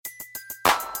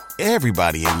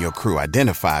Everybody in your crew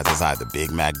identifies as either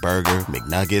Big Mac Burger,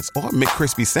 McNuggets, or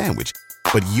McCrispy Sandwich.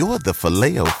 But you're the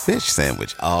Filet-O-Fish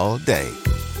Sandwich all day.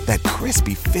 That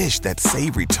crispy fish, that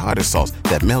savory tartar sauce,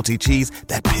 that melty cheese,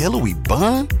 that pillowy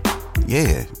bun.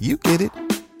 Yeah, you get it.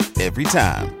 Every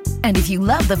time. And if you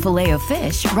love the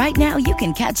Filet-O-Fish, right now you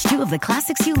can catch two of the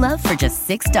classics you love for just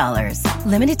 $6.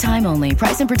 Limited time only.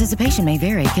 Price and participation may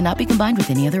vary. Cannot be combined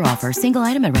with any other offer. Single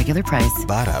item at regular price.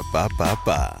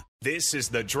 Ba-da-ba-ba-ba. This is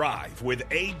The Drive with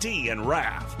AD and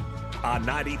Rav on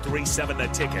 93.7 The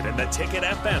Ticket and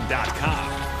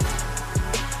theticketfm.com.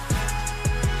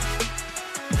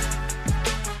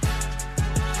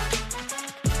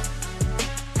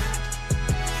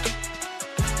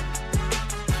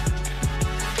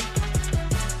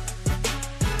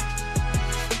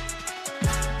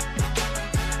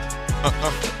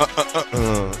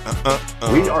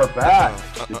 We are back.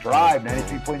 The Drive,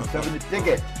 93.7 The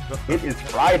Ticket. It is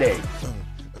Friday.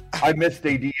 I missed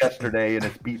AD yesterday in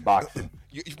his beatboxing.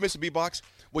 You missed a beatbox?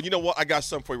 Well, you know what? I got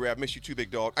something for you, Rav. I miss you too, big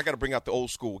dog. I got to bring out the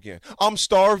old school again. I'm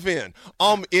starving.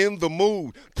 I'm in the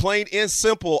mood. Plain and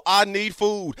simple. I need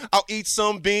food. I'll eat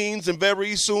some beans, and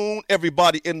very soon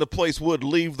everybody in the place would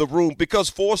leave the room because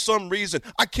for some reason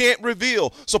I can't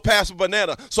reveal. So pass a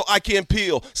banana so I can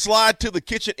peel. Slide to the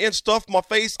kitchen and stuff my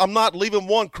face. I'm not leaving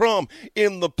one crumb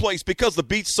in the place because the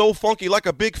beat's so funky like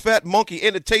a big fat monkey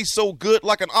and it tastes so good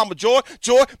like an almond joy.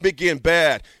 Joy, big and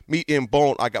bad. Meat and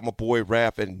bone. I got my boy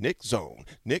Rav and Nick Zone.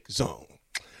 Nick Zone.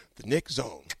 The Nick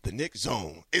Zone. The Nick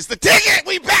Zone. It's the ticket.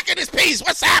 We back in this piece.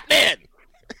 What's happening?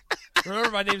 Remember,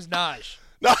 my name's Naj.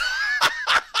 No.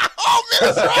 Oh,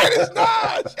 that's right. It's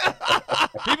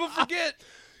Naj. People forget.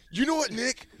 You know what,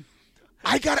 Nick?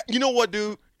 I got to, you know what,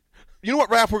 dude? You know what,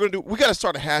 Raph, we're going to do? We got to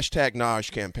start a hashtag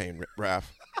Naj campaign, Raph.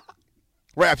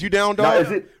 Raph, you down,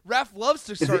 dog? Now, Raph loves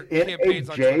to start campaigns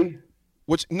on N-A-J?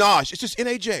 What's Naj? It's just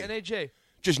N-A-J. N-A-J.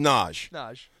 Just Naj.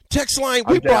 Naj. Text line,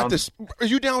 I'm we brought down. this. Are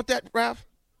you down with that, Raph?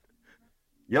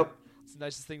 Yep. It's the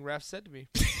nicest thing Raph said to me.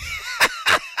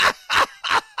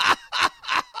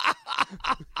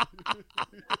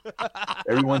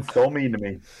 Everyone's so mean to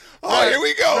me. Oh, here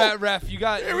we go. Raph, you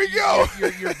got. Here we go.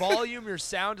 Your volume, your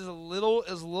sound is a little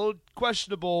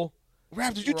questionable.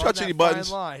 Raph, did you We're on touch that any fine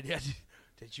buttons? line. Yeah,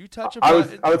 did you touch a I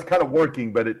button? was kind of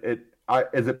working, but is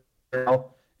it now?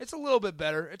 It's a little bit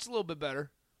better. It's a little bit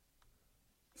better.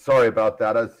 Sorry about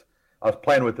that. I was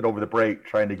playing with it over the break,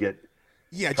 trying to get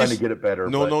it better.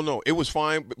 No. It was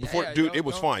fine. But before, dude, it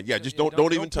was fine. Yeah, just don't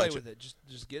even play touch with it.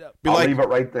 Just get up. I'll leave it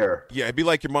right there. Yeah, it'd be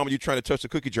like your mom when you trying to touch the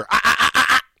cookie jar.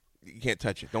 You can't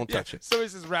touch it. Don't touch it. Somebody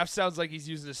says Raph sounds like he's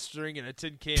using a string in a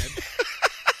tin can.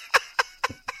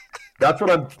 That's what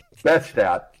I'm best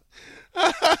at.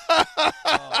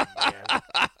 Oh, man.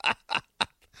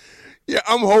 Yeah,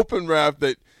 I'm hoping, Raph,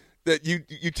 that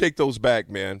you take those back,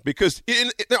 man. Because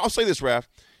I'll say this, Raph,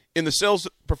 in the sales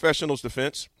professional's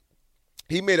defense,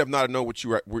 he may have not known what you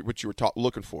were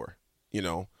looking for, you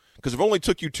know, because it only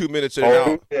took you 2 minutes in and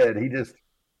out. He did.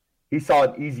 He saw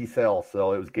an easy sell,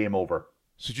 so it was game over.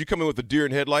 So did you come in with the deer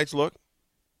in headlights look?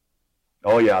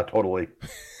 Oh yeah, totally.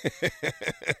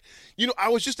 You know, I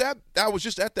was just at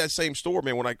that same store,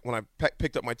 man. When I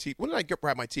picked up my TV. When did I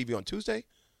grab my TV on Tuesday?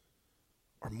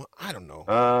 I don't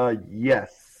know.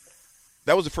 Yes.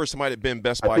 That was the first time I had been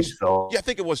Best Buy. I think so. Yeah, I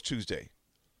think it was Tuesday.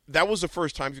 That was the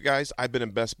first time, you guys, I've been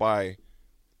in Best Buy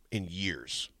in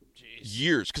years.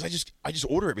 Years, because I just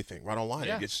order everything right online.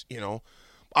 Yeah. It gets, you know,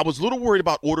 I was a little worried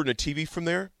about ordering a TV from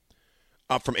there,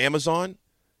 from Amazon,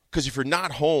 because if you're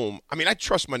not home, I mean, I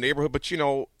trust my neighborhood, but you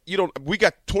know, you don't. We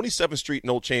got 27th Street in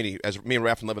Old Cheney, as me and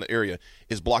Raph live in the area,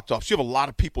 is blocked off. So you have a lot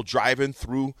of people driving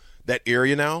through that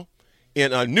area now,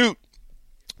 and Newt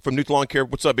from Newt Lawn Care.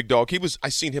 What's up, big dog? I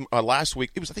seen him last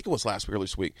week. I think it was last week, early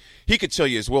this week. He could tell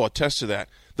you as well, attest to that.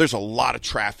 There's a lot of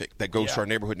traffic that goes to our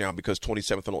neighborhood now because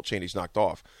 27th and Old Cheney's knocked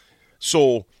off.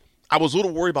 So I was a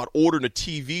little worried about ordering a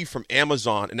TV from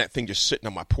Amazon and that thing just sitting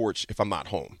on my porch if I'm not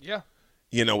home. Yeah.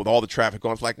 You know, with all the traffic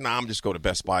going, I was like, nah, I'm just go to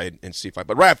Best Buy and see if But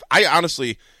Raph,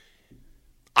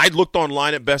 I looked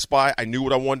online at Best Buy. I knew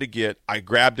what I wanted to get. I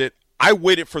grabbed it. I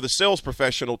waited for the sales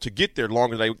professional to get there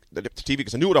longer than the TV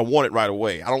because I knew what I wanted right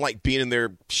away. I don't like being in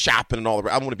there shopping and all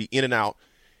that. I want to be in and out.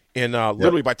 And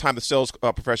literally by the time the sales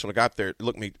professional got there, it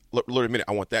looked at me, literally a minute,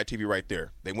 I want that TV right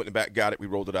there. They went in the back, got it. We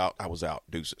rolled it out. I was out.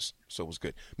 Deuces. So it was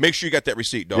good. Make sure you got that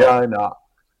receipt, dog. Yeah, I know.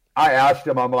 I asked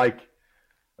him, I'm like,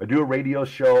 I do a radio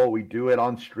show. We do it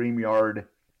on StreamYard.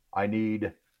 I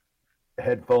need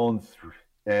headphones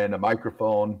and a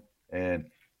microphone. And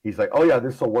he's like, oh, yeah,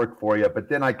 this will work for you. But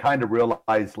then I kind of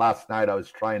realized last night I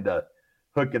was trying to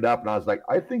hook it up, and I was like,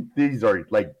 I think these are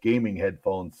like gaming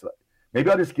headphones. Maybe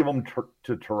I'll just give them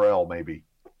to Terrell, maybe.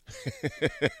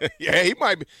 Yeah, he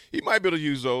might be able to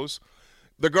use those.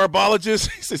 The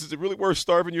garbologist, he says, is it really worth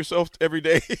starving yourself every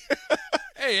day?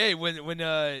 Hey, when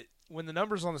the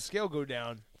numbers on the scale go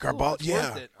down, it's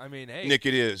yeah. worth it. I mean, hey. Nick,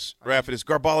 it is. Raph, it is.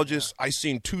 Garbologist, I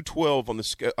seen 212 on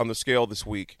the scale this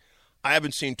week. I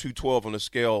haven't seen 212 on the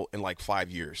scale in like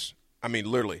 5 years. I mean,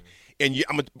 literally. And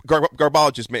I'm a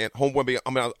garbologist, man. Homeboy,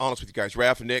 I'm honest with you guys.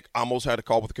 Raph and Nick, I almost had a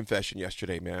call with a confession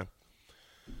yesterday, man.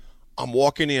 I'm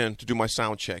walking in to do my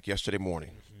sound check yesterday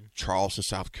morning. Charleston,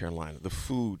 South Carolina. The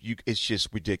food, it's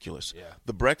just ridiculous. Yeah.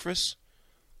 The breakfast,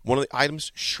 one of the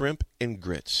items, shrimp and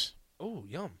grits. Oh,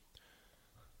 yum.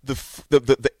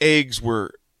 The eggs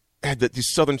had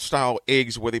these Southern style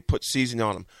eggs where they put seasoning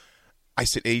on them. I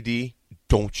said, AD,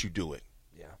 don't you do it.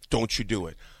 Yeah. Don't you do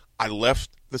it. I left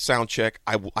the sound check.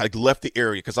 I left the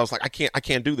area because I was like, I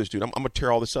can't do this, dude. I'm going to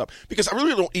tear all this up. Because I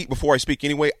really don't eat before I speak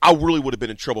anyway. I really would have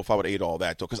been in trouble if I would have ate all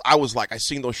that, though. Because I was like, I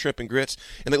seen those shrimp and grits.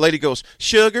 And the lady goes,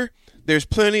 sugar, there's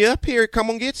plenty up here.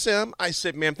 Come on, get some. I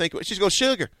said, ma'am, thank you. She goes,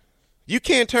 sugar, you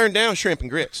can't turn down shrimp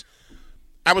and grits.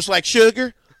 I was like,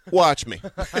 sugar, watch me.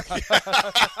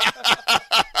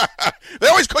 They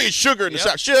always call you sugar in the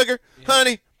South. Sugar,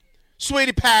 honey,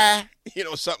 sweetie pie,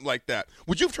 something like that.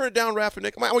 Would you have turned it down, Raph and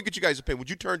Nick? I want to get you guys' opinion. Would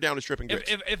you turn down the shrimp and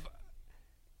grits?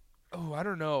 I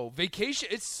don't know. Vacation,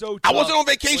 it's so tough. I wasn't on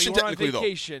vacation technically, on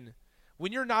vacation, though.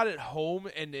 When you're not at home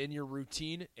and in your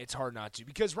routine, it's hard not to.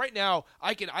 Because right now,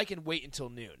 I can wait until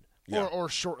noon or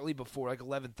shortly before, like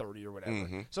 11:30 or whatever.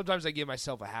 Mm-hmm. Sometimes I give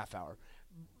myself a half hour.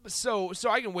 So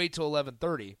I can wait till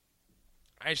 11:30.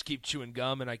 I just keep chewing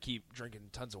gum and I keep drinking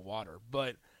tons of water.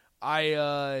 But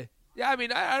I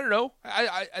don't know.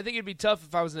 I think it'd be tough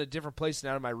if I was in a different place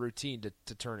and out of my routine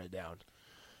to turn it down.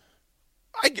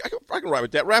 I can ride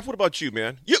with that. Raph, what about you,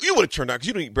 man? You would have turned down because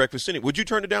you don't eat breakfast anyway. Would you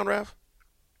turn it down, Raph?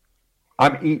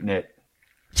 I'm eating it.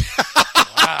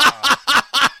 Wow.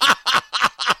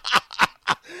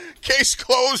 Case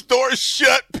closed, doors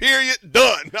shut, period,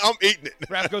 done. I'm eating it.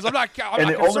 Raph goes, I'm not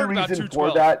concerned about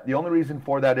 212. The only reason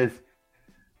for that is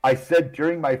I said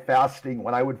during my fasting,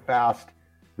 when I would fast,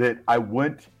 that I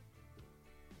wouldn't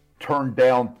turn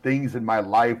down things in my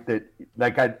life that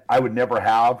I would never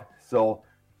have. So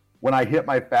when I hit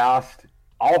my fast,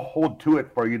 I'll hold to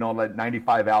it for, like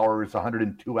 95 hours,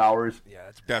 102 hours.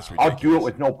 Yeah, that's ridiculous. I'll do it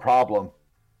with no problem.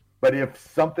 But if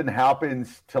something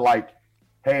happens to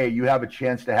hey, you have a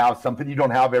chance to have something you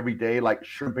don't have every day, like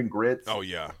shrimp and grits. Oh,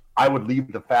 yeah. I would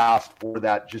leave the fast for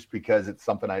that just because it's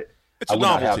something I would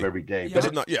not have every day.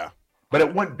 Yeah. But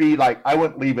it wouldn't be I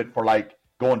wouldn't leave it for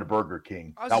going to Burger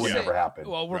King. That would never happen.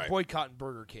 Well, we're boycotting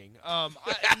Burger King. Now,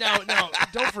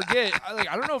 don't forget.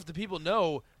 I don't know if the people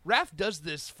know. Raph does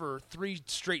this for 3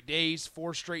 straight days,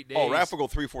 4 straight days. Oh, Raph will go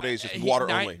 3-4 days just water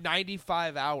only.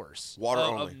 95 hours. Water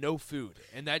only. Of no food,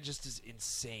 and that just is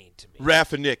insane to me.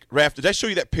 Raph and Nick, did I show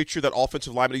you that picture that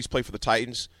offensive lineman he's played for the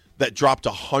Titans that dropped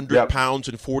 100 pounds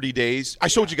in 40 days? I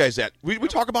showed you guys that. We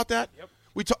talk about that.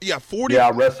 Yep. 40.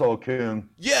 Yeah, Russell Kuhn.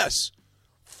 Yes.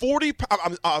 40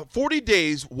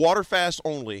 days, water fast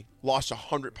only, lost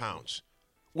 100 pounds,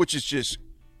 which is just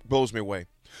blows me away.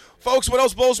 Folks, what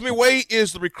else blows me away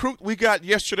is the recruit we got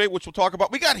yesterday, which we'll talk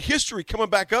about. We got history coming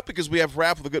back up because we have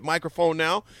Raph with a good microphone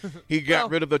now. He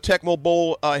got rid of the Tecmo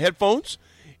Bowl headphones,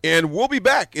 and we'll be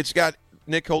back. It's got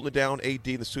Nick holding it down, AD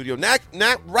in the studio.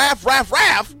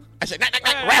 Raph. I said,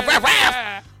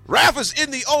 Raph. Raph is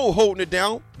in the O holding it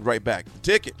down. Right back. The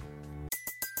ticket.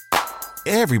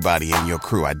 Everybody in your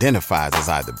crew identifies as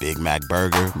either Big Mac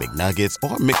Burger, McNuggets,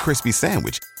 or McCrispy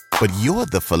Sandwich. But you're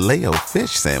the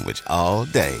Filet-O-Fish Sandwich all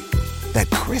day.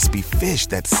 That crispy fish,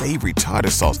 that savory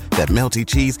tartar sauce, that melty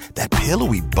cheese, that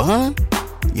pillowy bun.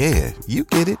 Yeah, you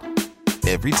get it.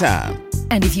 Every time.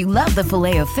 And if you love the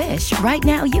Filet-O-Fish, right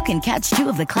now you can catch 2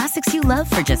 of the classics you love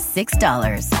for just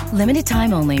 $6. Limited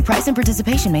time only. Price and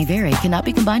participation may vary. Cannot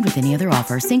be combined with any other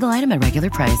offer. Single item at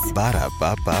regular price.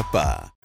 Ba-da-ba-ba-ba.